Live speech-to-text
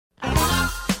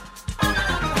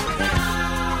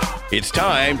It's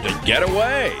time to get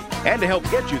away. And to help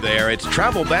get you there, it's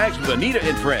Travel Bags with Anita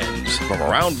and Friends. From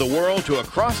around the world to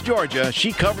across Georgia,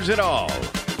 she covers it all.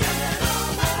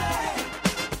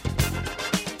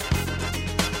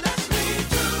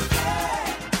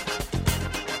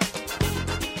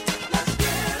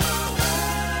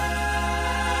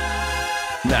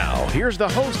 Now, here's the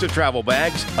host of Travel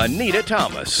Bags, Anita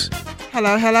Thomas.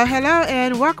 Hello, hello, hello,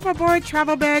 and welcome aboard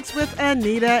Travel Bags with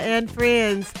Anita and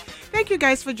Friends. Thank you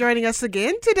guys for joining us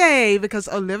again today because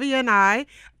Olivia and I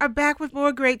are back with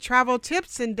more great travel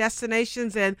tips and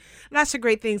destinations and lots of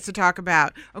great things to talk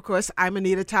about. Of course, I'm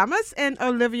Anita Thomas and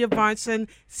Olivia Barnson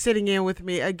sitting in with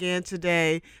me again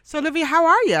today. So, Olivia, how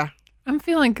are you? I'm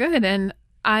feeling good, and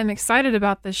I'm excited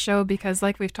about this show because,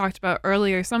 like we've talked about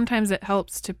earlier, sometimes it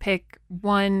helps to pick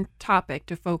one topic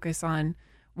to focus on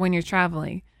when you're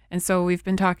traveling. And so we've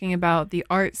been talking about the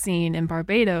art scene in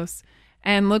Barbados.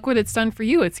 And look what it's done for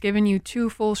you. It's given you 2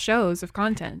 full shows of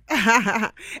content.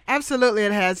 Absolutely,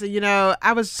 it has. You know,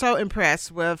 I was so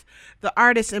impressed with the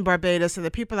artists in Barbados and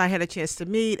the people I had a chance to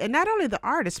meet. And not only the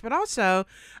artists, but also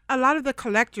a lot of the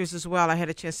collectors as well. I had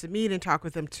a chance to meet and talk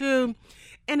with them too.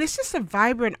 And it's just a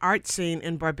vibrant art scene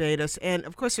in Barbados. And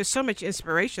of course, there's so much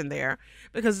inspiration there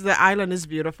because the island is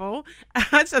beautiful.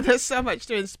 So there's so much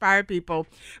to inspire people.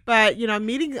 But, you know,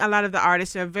 meeting a lot of the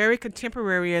artists, they're very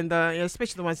contemporary, and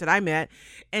especially the ones that I met,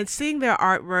 and seeing their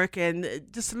artwork and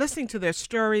just listening to their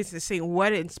stories and seeing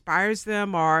what inspires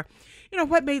them or, you know,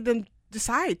 what made them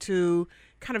decide to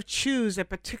kind of choose a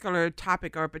particular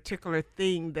topic or a particular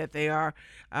theme that they are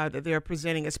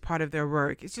presenting as part of their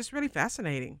work. It's just really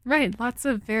fascinating. Right. Lots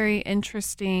of very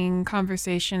interesting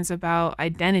conversations about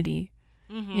identity,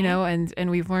 you know, and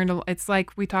we've learned, it's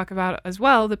like we talk about as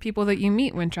well, the people that you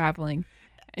meet when traveling.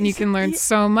 And you can learn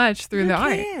so much through the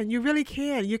art. You really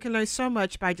can. You can learn so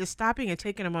much by just stopping and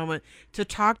taking a moment to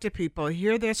talk to people,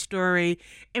 hear their story,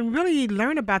 and really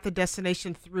learn about the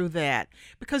destination through that.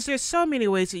 Because there's so many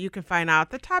ways that you can find out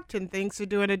the top 10 things to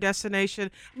do in a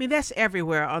destination. I mean, that's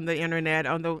everywhere on the internet,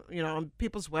 on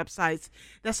people's websites.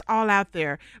 That's all out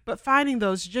there. But finding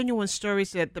those genuine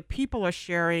stories that the people are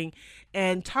sharing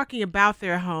and talking about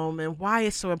their home and why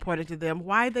it's so important to them,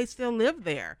 why they still live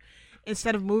there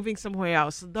instead of moving somewhere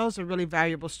else. Those are really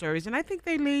valuable stories. And I think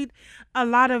they lead a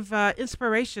lot of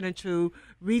inspiration into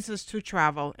reasons to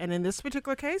travel. And in this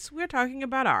particular case, we're talking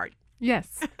about art.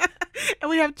 Yes. And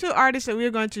we have 2 artists that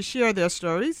we're going to share their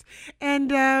stories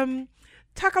and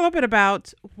talk a little bit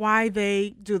about why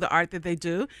they do the art that they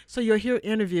do. So you'll hear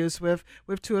interviews with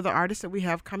 2 of the artists that we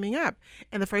have coming up.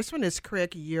 And the first one is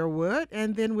Craig Yearwood.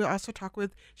 And then we'll also talk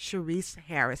with Sharice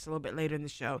Harris a little bit later in the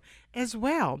show as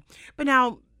well. But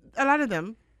now, a lot of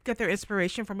them get their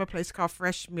inspiration from a place called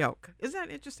Fresh Milk. Isn't that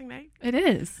an interesting name? It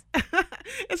is.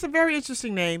 It's a very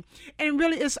interesting name. And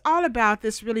really, it's all about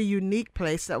this really unique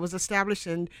place that was established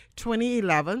in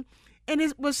 2011. And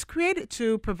it was created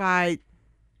to provide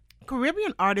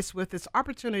Caribbean artists with this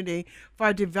opportunity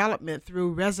for development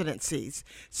through residencies.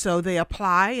 So they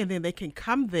apply and then they can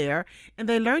come there and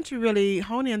they learn to really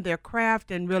hone in their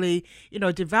craft and really,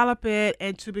 develop it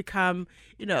and to become,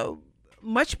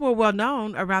 much more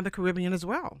well-known around the Caribbean as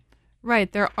well.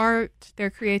 Right. Their art, their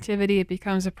creativity, it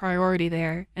becomes a priority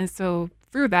there. And so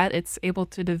through that, it's able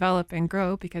to develop and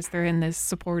grow because they're in this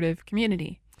supportive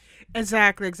community.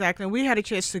 Exactly. And we had a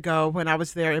chance to go when I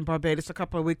was there in Barbados a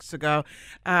couple of weeks ago.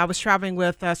 I was traveling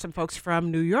with some folks from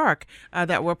New York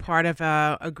that were part of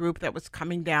a group that was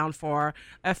coming down for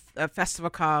a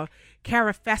festival called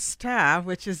Carafesta,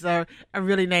 which is a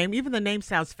really name. Even the name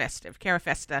sounds festive,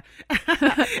 Carafesta.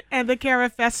 And the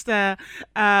Carafesta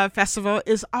festival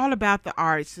is all about the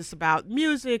arts. It's about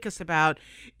music. It's about,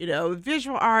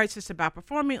 visual arts. It's about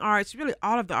performing arts, really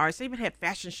all of the arts. They even had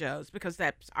fashion shows because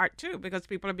that's art too, because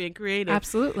people are being creative.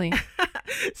 Absolutely.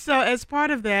 So as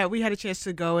part of that, we had a chance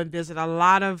to go and visit a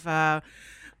lot of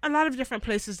different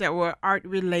places that were art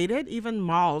related, even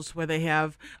malls where they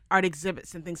have art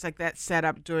exhibits and things like that set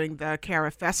up during the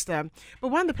Carafesta. But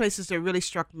one of the places that really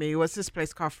struck me was this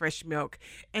place called Fresh Milk.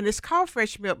 And it's called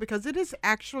Fresh Milk because it is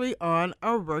actually on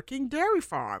a working dairy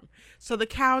farm. So the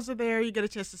cows are there. You get a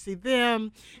chance to see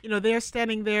them. They're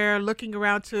standing there looking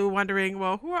around too, wondering,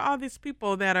 well, who are all these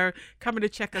people that are coming to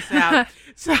check us out?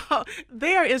 So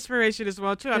they are inspiration as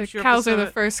well, too. I'm sure cows are the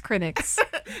first critics.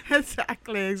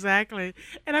 Exactly.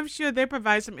 And I'm sure they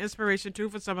provide some inspiration, too,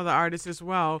 for some of the artists as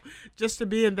well, just to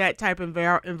be in that type of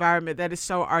environment that is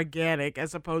so organic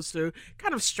as opposed to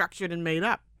kind of structured and made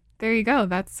up. There you go.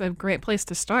 That's a great place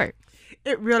to start.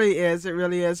 It really is.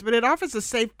 But it offers a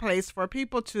safe place for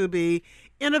people to be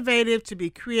innovative, to be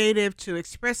creative, to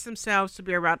express themselves, to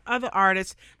be around other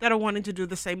artists that are wanting to do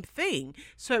the same thing.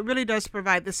 So it really does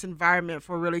provide this environment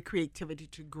for really creativity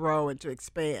to grow and to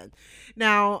expand.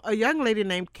 Now, a young lady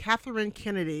named Catherine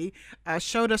Kennedy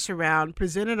showed us around,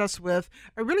 presented us with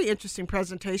a really interesting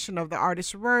presentation of the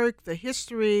artist's work, the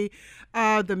history,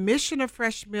 the mission of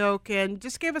Fresh Milk, and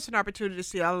just gave us an opportunity to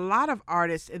see a lot of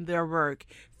artists in their work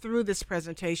through this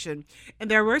presentation. And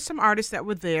there were some artists that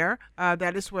were there.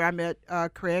 That is where I met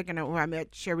Craig and where I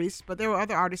met Cherise, but there were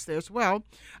other artists there as well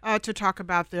to talk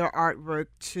about their artwork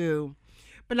too.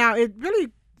 But now it really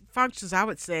functions, I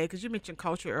would say, because you mentioned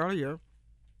culture earlier,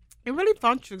 it really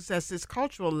functions as this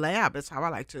cultural lab is how I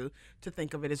like to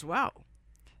think of it as well.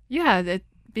 Yeah,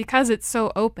 because it's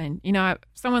so open. You know,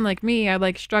 someone like me, I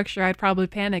like structure. I'd probably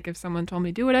panic if someone told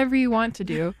me, do whatever you want to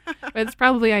do. But it's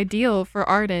probably ideal for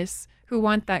artists who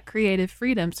want that creative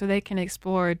freedom so they can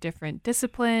explore different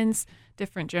disciplines,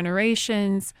 different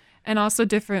generations, and also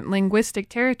different linguistic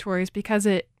territories, because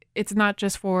it's not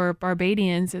just for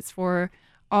Barbadians, it's for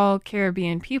all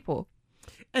Caribbean people.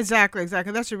 Exactly.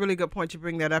 That's a really good point to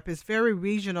bring that up. It's very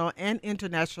regional and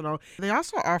international. They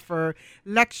also offer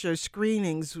lectures,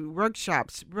 screenings,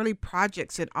 workshops, really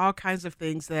projects, and all kinds of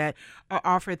things that are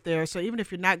offered there. So even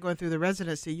if you're not going through the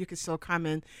residency, you can still come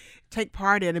and take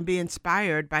part in and be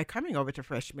inspired by coming over to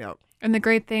Fresh Milk. And the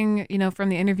great thing, you know, from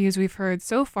the interviews we've heard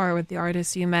so far with the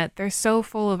artists you met, they're so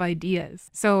full of ideas.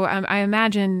 So I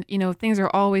imagine, you know, things are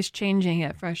always changing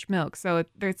at Fresh Milk. So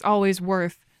it's always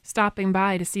worth stopping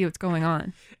by to see what's going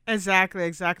on. Exactly.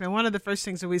 And one of the first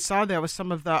things that we saw there was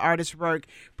some of the artists' work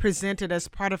presented as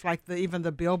part of like even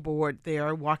the billboard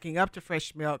there walking up to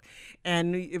Fresh Milk.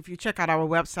 And if you check out our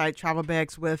website,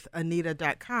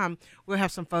 travelbagswithanita.com, we'll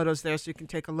have some photos there so you can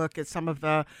take a look at some of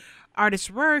the artist's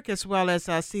work as well as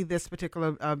see this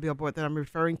particular billboard that I'm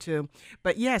referring to.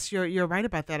 But yes, you're right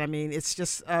about that. I mean, it's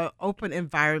just an open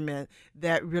environment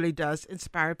that really does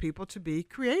inspire people to be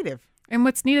creative. And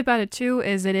what's neat about it, too,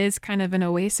 is it is kind of an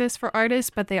oasis for artists,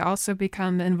 but they also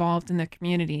become involved in the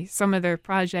community. Some of their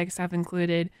projects have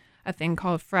included a thing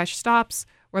called Fresh Stops,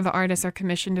 where the artists are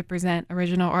commissioned to present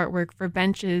original artwork for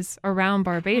benches around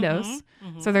Barbados.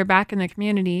 So they're back in the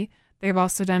community. They've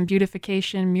also done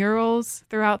beautification murals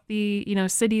throughout the, you know,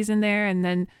 cities in there, and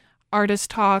then artist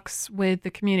talks with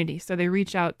the community. So they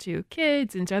reach out to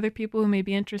kids and to other people who may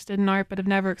be interested in art but have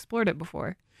never explored it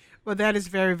before. Well, that is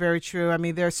very, very true. I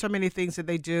mean, there are so many things that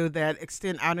they do that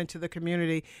extend out into the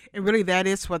community. And really, that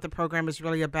is what the program is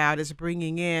really about, is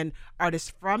bringing in artists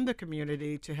from the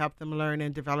community to help them learn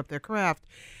and develop their craft.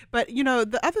 But, you know,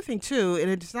 the other thing, too,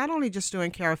 and it's not only just doing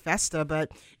Carafesta,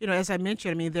 but, you know, as I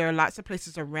mentioned, I mean, there are lots of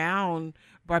places around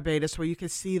Barbados where you can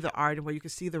see the art and where you can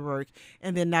see the work.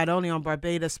 And then not only on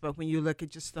Barbados, but when you look at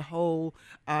just the whole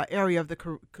area of the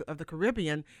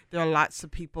Caribbean, there are lots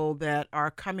of people that are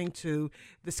coming to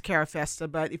this Carafesta.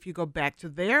 But if you go back to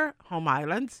their home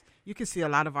islands, you can see a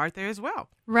lot of art there as well.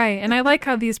 Right. And I like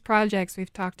how these projects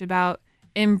we've talked about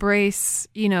embrace,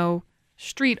 you know,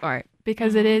 street art,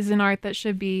 because it is an art that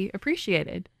should be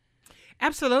appreciated.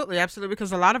 Absolutely,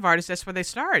 because a lot of artists, that's where they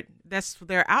start. That's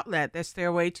their outlet. That's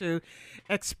their way to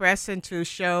express and to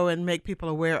show and make people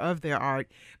aware of their art.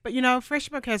 But, you know,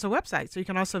 Fresh Milk has a website, so you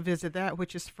can also visit that,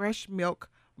 which is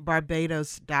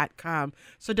freshmilkbarbados.com.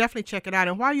 So definitely check it out.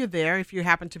 And while you're there, if you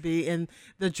happen to be in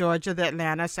the Georgia, the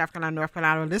Atlanta, South Carolina, North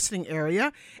Carolina listening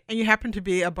area, and you happen to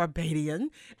be a Barbadian,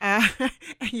 and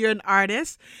you're an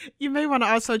artist, you may want to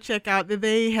also check out that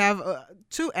they have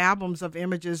 2 albums of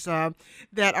images that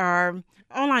are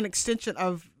online extension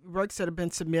of works that have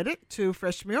been submitted to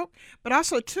Fresh Milk, but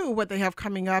also, too, what they have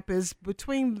coming up is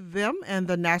between them and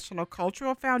the National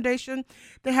Cultural Foundation.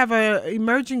 They have a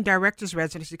emerging director's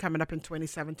residency coming up in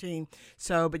 2017.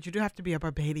 So, but you do have to be a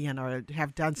Barbadian or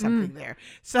have done something there.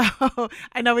 So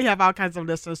I know we have all kinds of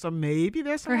listeners, so maybe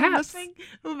there's someone listening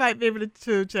who might be able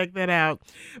to check that out.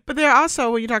 But they're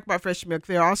also, when you talk about Fresh Milk,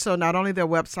 they're also not only their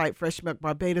website,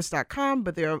 freshmilkbarbados.com,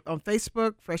 but they're on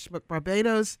Facebook, Fresh Milk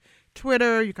Barbados,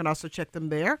 Twitter. You can also check them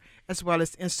there, as well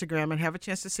as Instagram, and have a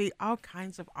chance to see all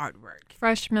kinds of artwork.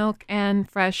 Fresh milk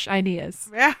and fresh ideas.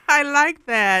 Yeah, I like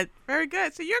that. Very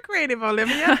good. So you're creative,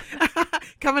 Olivia,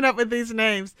 coming up with these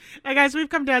names. Now, guys, we've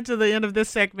come down to the end of this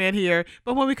segment here,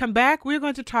 but when we come back, we're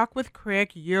going to talk with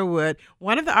Craig Yearwood,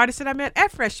 one of the artists that I met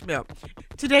at Fresh Milk.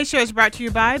 Today's show is brought to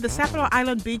you by the Sapelo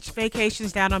Island Beach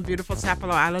Vacations down on beautiful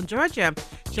Sapelo Island, Georgia.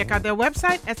 Check out their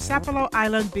website at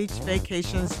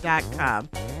sapeloislandbeachvacations.com.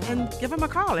 And give them a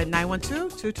call at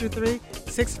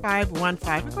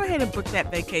 912-223-6515. And go ahead and book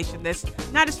that vacation. That's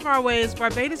not as far away as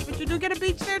Barbados, but you do get a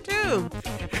beach there, too.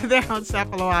 They're on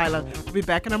Sapelo Island. We'll be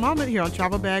back in a moment here on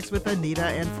Travel Bags with Anita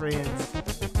and Friends.